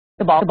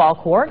Ball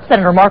court.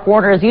 Senator Mark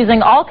Warner is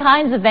using all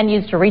kinds of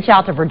venues to reach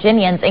out to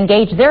Virginians,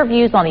 engage their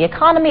views on the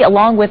economy,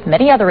 along with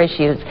many other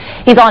issues.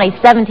 He's on a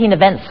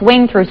 17-event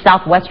swing through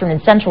southwestern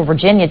and central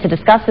Virginia to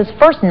discuss his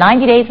first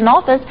 90 days in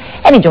office,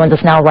 and he joins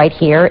us now right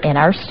here in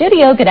our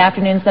studio. Good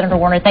afternoon, Senator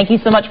Warner. Thank you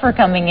so much for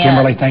coming in.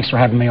 Kimberly, thanks for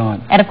having me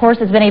on. And of course,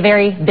 it's been a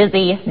very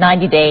busy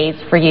 90 days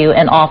for you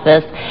in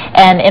office,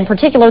 and in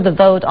particular, the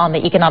vote on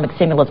the economic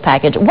stimulus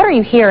package. What are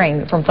you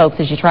hearing from folks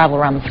as you travel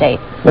around the state?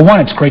 Well, one,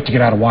 it's great to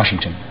get out of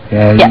Washington.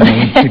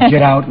 To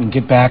get out and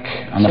get back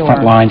on the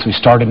front lines. We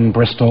started in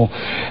Bristol.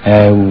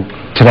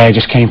 Today I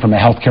just came from a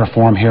healthcare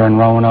forum here in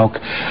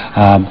Roanoke.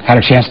 Had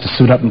a chance to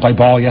suit up and play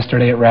ball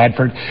yesterday at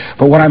Radford.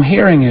 But what I'm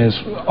hearing is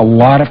a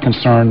lot of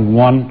concern,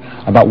 one,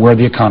 about where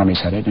the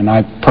economy's headed. And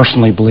I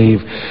personally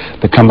believe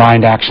the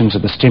combined actions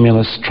of the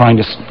stimulus, trying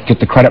to get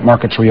the credit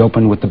markets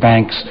reopened with the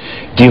banks,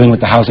 dealing with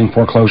the housing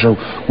foreclosure,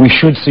 we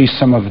should see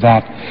some of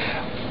that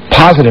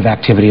positive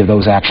activity of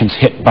those actions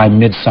hit by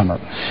midsummer.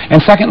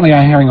 And secondly,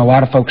 I'm hearing a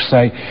lot of folks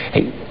say,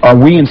 hey, are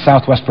we in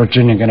Southwest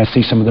Virginia going to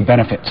see some of the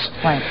benefits?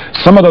 Right.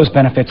 Some of those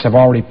benefits have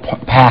already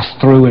passed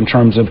through in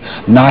terms of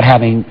not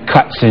having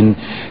cuts in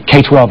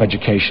K-12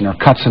 education or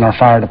cuts in our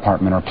fire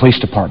department or police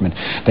department.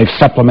 They've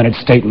supplemented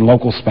state and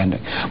local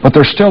spending. But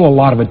there's still a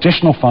lot of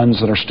additional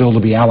funds that are still to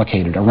be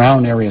allocated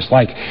around areas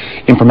like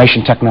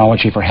information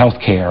technology for health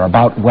care,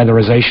 about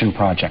weatherization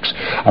projects,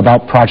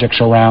 about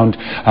projects around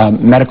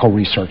medical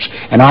research.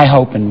 And I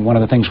hope, and one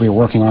of the things we were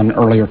working on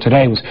earlier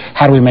today was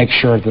how do we make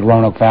sure that the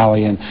Roanoke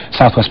Valley and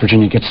Southwest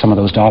Virginia gets some of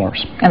those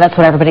dollars. And that's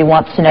what everybody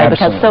wants to know.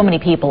 Absolutely. Because so many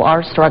people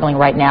are struggling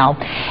right now.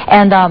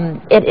 And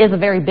it is a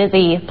very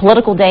busy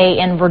political day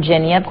in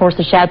Virginia. Of course,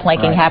 the shad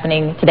planking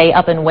happening today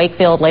up in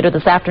Wakefield later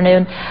this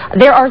afternoon.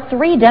 There are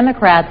 3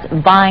 Democrats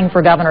vying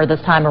for governor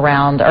this time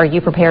around. Are you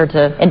prepared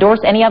to endorse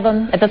any of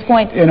them at this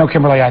point? You know,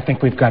 Kimberly, I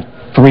think we've got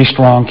 3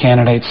 strong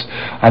candidates.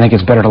 I think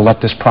it's better to let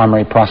this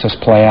primary process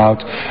play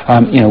out.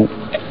 You know,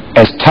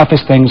 as tough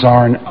as things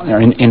are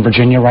in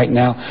Virginia right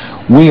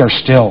now, we are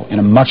still in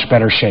a much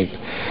better shape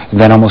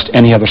than almost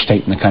any other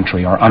state in the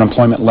country. Our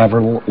unemployment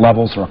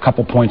levels are a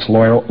couple points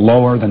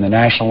lower than the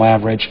national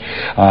average.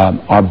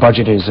 Our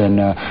budget is in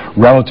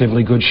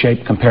relatively good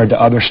shape compared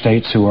to other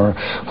states who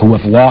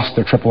have lost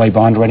their AAA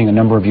bond rating a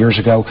number of years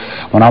ago.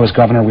 When I was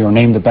governor, we were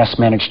named the best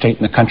managed state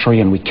in the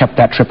country, and we kept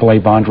that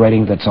AAA bond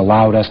rating that's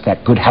allowed us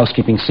that good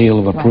housekeeping seal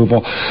of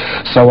approval.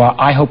 So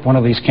I hope one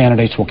of these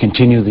candidates will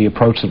continue the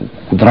approach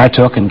that I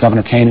took and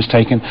Governor Kane has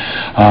taken.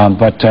 As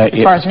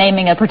far as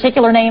naming a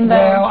particular name, though?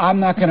 Well, I'm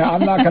not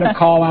gonna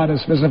call out a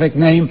specific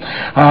name.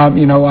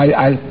 You know,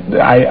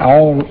 I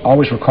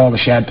always recall the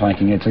shad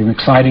planking. It's an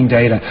exciting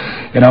day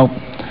to, you know,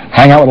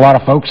 hang out with a lot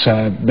of folks,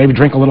 maybe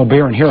drink a little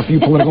beer and hear a few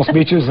political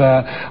speeches.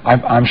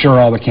 I'm sure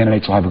all the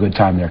candidates will have a good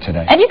time there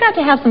today. And you got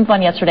to have some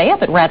fun yesterday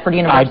up at Radford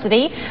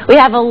University. We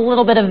have a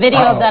little bit of video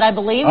of that, I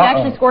believe. You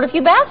actually scored a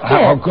few baskets.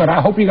 Oh, good.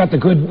 I hope you got the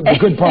good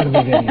part of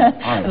the video.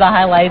 Right. The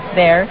highlights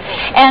there.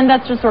 And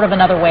that's just sort of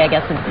another way, I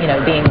guess, of, you know,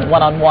 being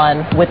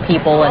one-on-one with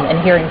people and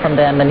hearing from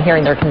them and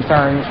hearing their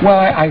concerns. Well,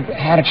 I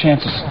had a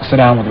chance to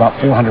sit down with about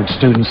 400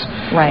 students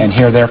and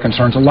hear their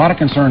concerns. A lot of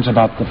concerns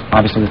about,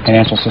 obviously, the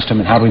financial system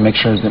and how do we make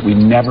sure that we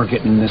never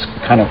get in this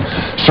kind of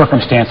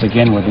circumstance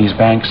again where these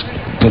banks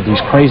did these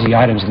crazy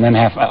items and then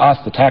have us,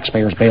 the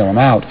taxpayers, bail them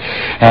out.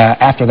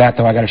 After that,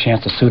 though, I got a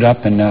chance to suit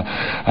up and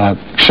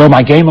show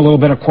my game a little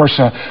bit. Of course,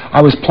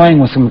 I was playing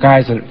with some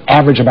guys that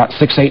average about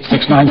 6'8",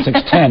 6'9",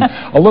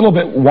 6'10", a little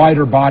bit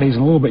wider bodies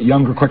and a little bit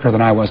younger, quicker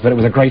than I was, but it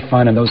was a great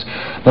fun. And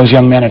those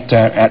young men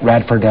at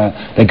Radford,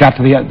 they got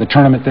to the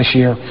tournament this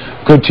year.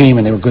 Good team,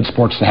 and they were good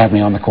sports to have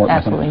me on the court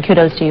with them. Absolutely, and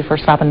kudos to you for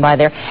stopping by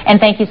there. And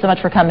thank you so much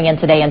for coming in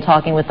today and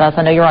talking with us.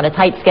 I know you're on a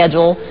tight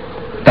schedule.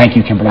 Thank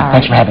you, Kimberly.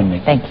 Thanks for having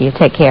me. Thank you.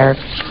 Take care.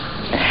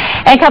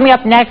 And coming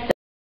up next...